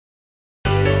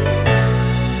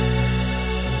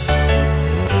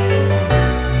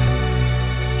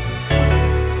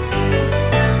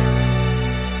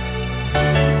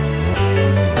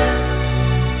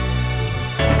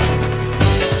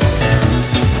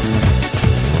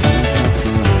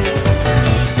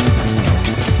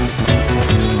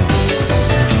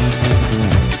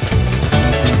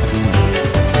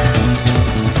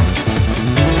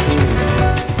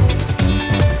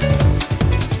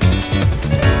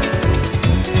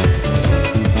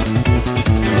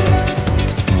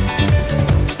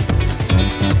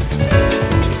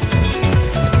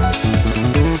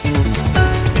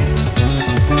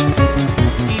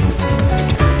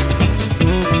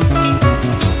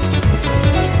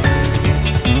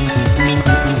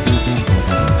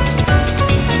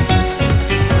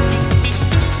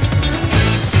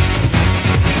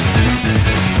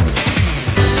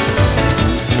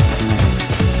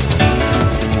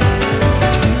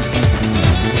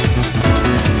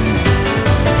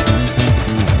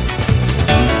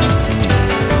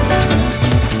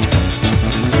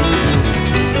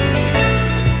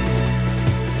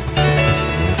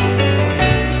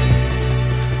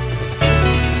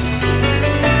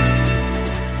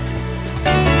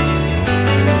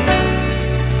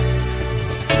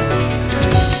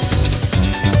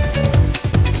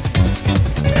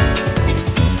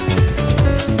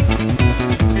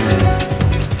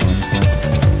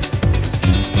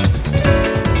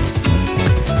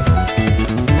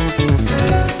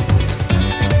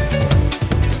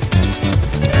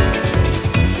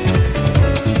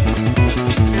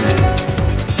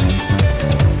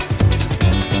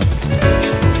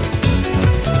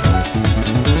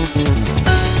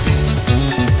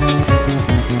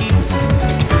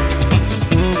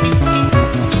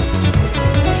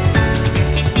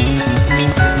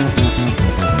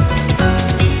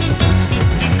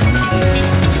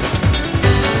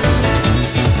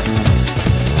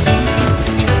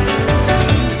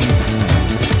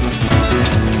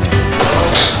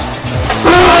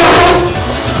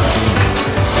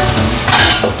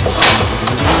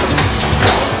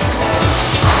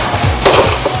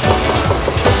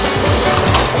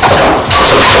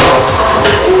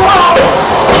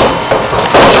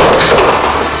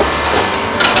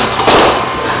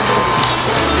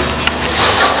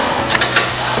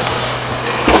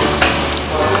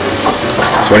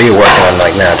So what are you working on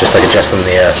like now? Just like adjusting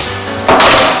the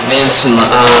advancing the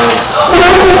arm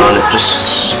on it just a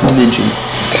smidgen.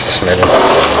 Just a smidgen.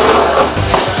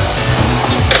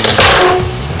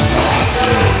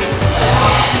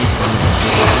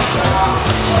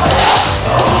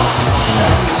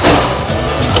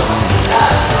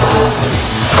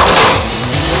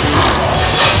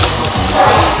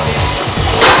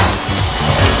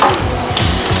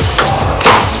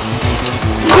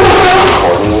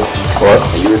 What?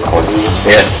 Are you recording it?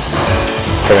 Yeah.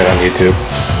 Put it on YouTube.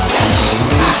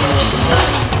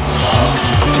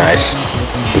 Nice.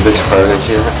 Is this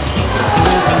furniture here?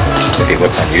 If he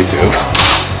looks on YouTube.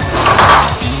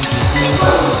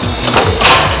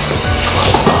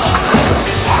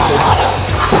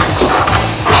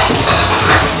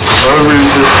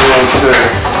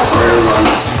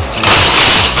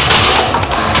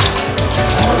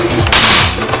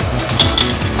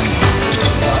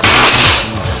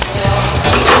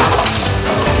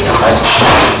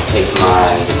 Take my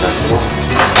deductible.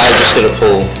 I just gotta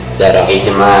pull that up.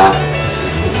 Taking my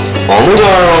only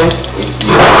borrowing.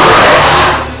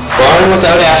 Borrowing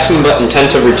without asking but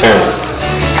intent to return.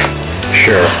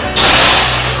 Sure.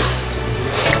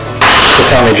 So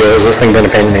tell me, Joe, has this thing been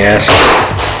a pain in the ass?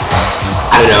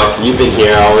 I don't know. You've been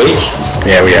here all week?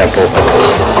 Yeah, we have both.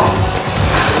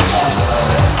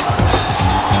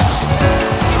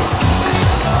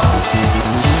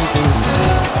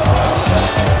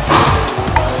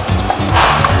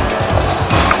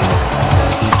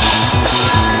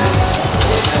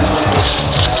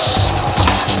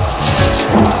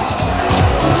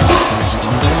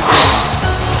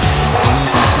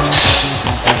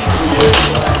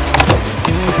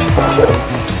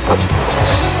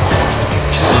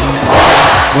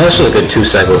 Well, this was a good 2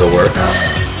 cycles of work.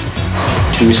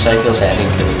 2 cycles, I think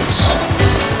it was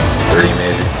 3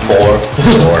 maybe. 4.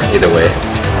 4, either way.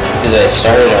 Because I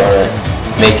started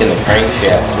making the crank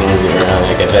shaft when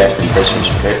I got back from Christmas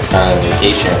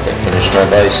vacation after I finished my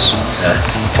base.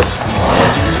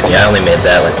 Yeah, I only made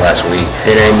that like last week.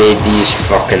 Then I made these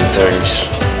fucking things.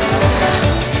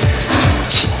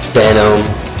 Bent them,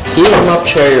 heated them up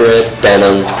cherry red, bent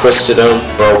them, twisted them,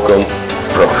 broke them.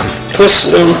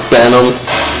 Twisted them, bent them.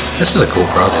 This was a cool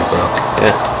project, bro.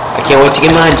 Yeah. I can't wait to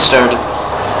get mine started.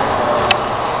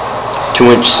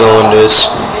 2-inch cylinders.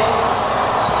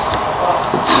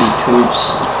 Let's see, 2-inch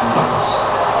cylinders.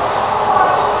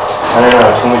 I don't know,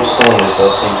 2-inch cylinders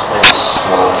though seems kind of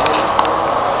small.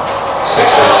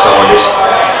 6-inch cylinders.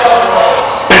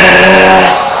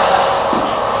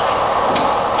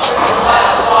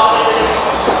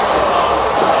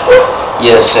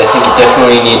 Yes, I think it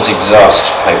definitely needs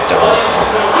exhaust piped on.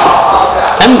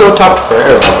 I'm going to go talk to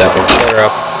Pereira about that one. Pereira.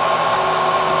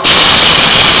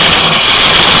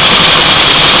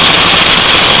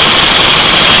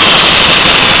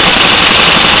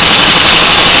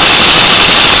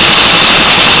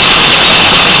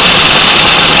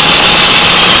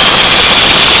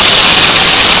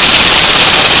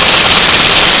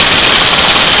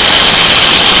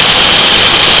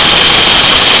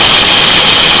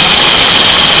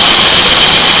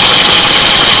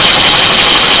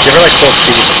 You're like both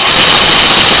feet. On the way.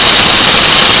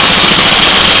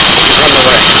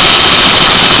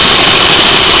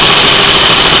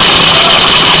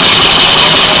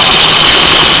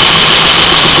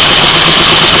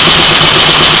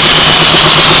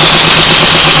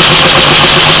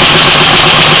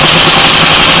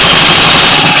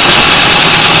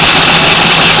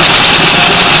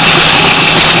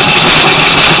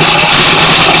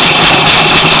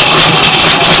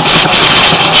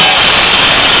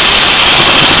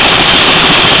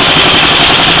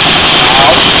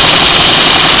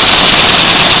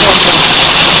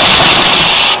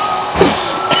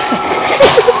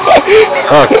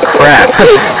 Oh crap.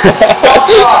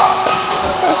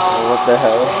 What the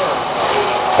hell?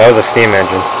 That was a steam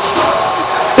engine.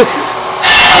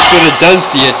 That's what it does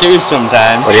to you too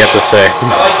sometimes. What do you have to say?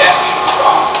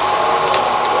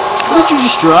 What did you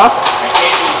just drop?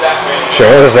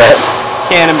 Sure, what was that?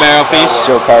 Cannon barrel piece.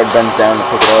 Joe Card bends down to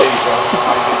pick it up.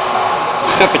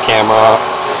 Cut the camera off.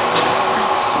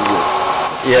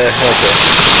 Yeah, okay.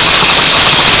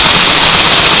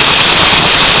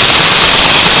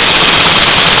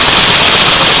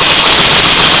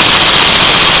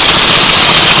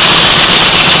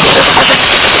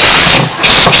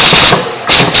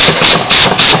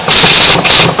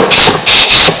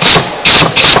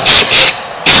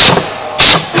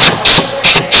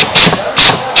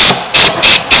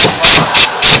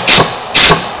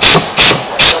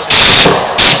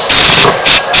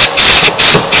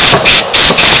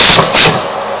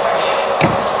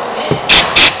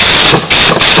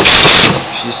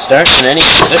 Start in any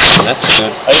position, that's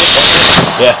good.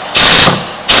 Yeah.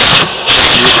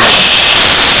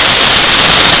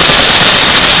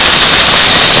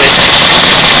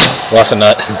 Lost a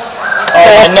nut. Oh,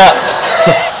 my nut!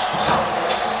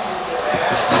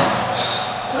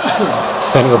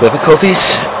 Technical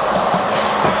difficulties?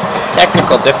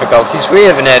 Technical difficulties. We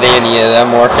haven't had any of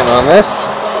them working on this.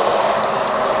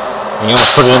 You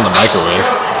almost put it in the microwave.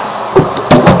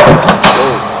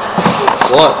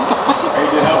 What? Are you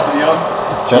doing help for the oven?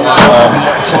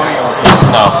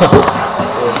 No.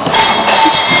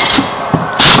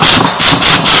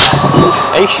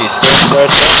 Hey, she's sitting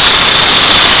right there.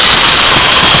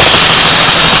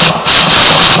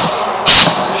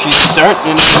 She's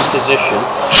starting in any position.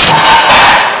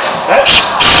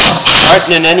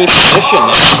 Starting in any position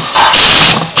now.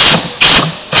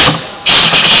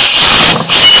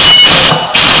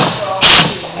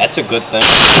 That's a good thing.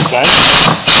 Okay.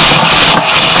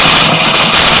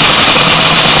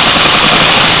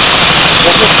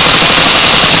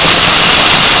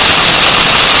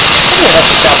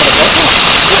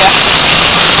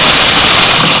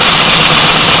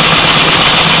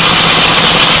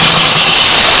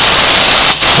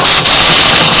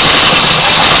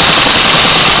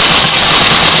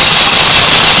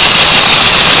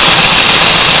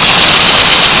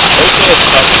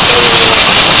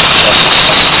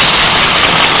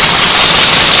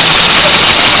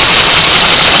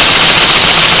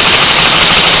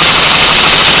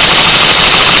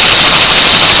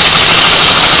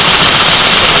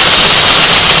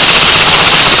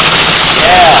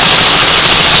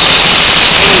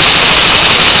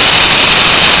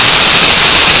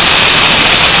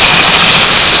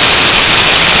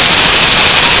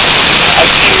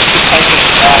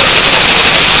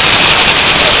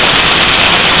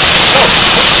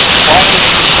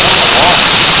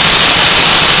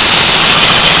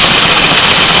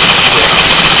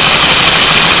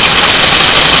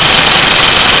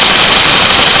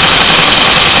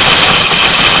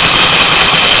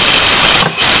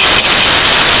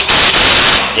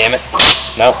 Damn it.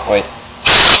 No, wait.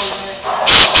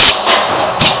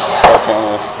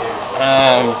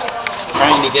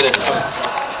 Trying to get it so it's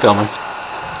Filming.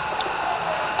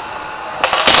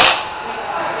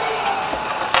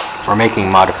 We're making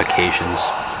modifications.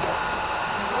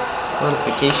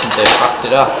 Modifications, I fucked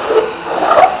it up.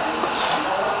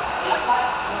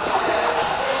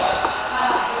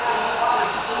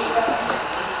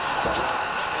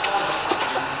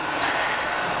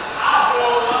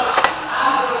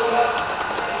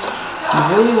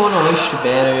 You really want to waste your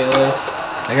battery life?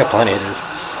 I got plenty, dude.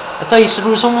 I thought you said it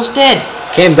was almost dead.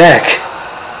 Came back.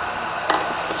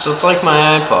 So it's like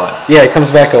my iPod. Yeah, it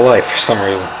comes back to life for some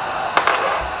reason.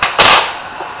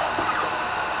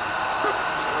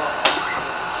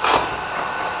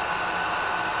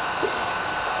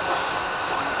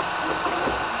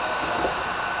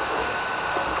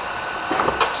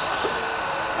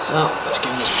 So, let's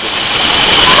give this big.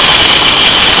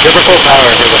 Different full power,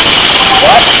 different full power.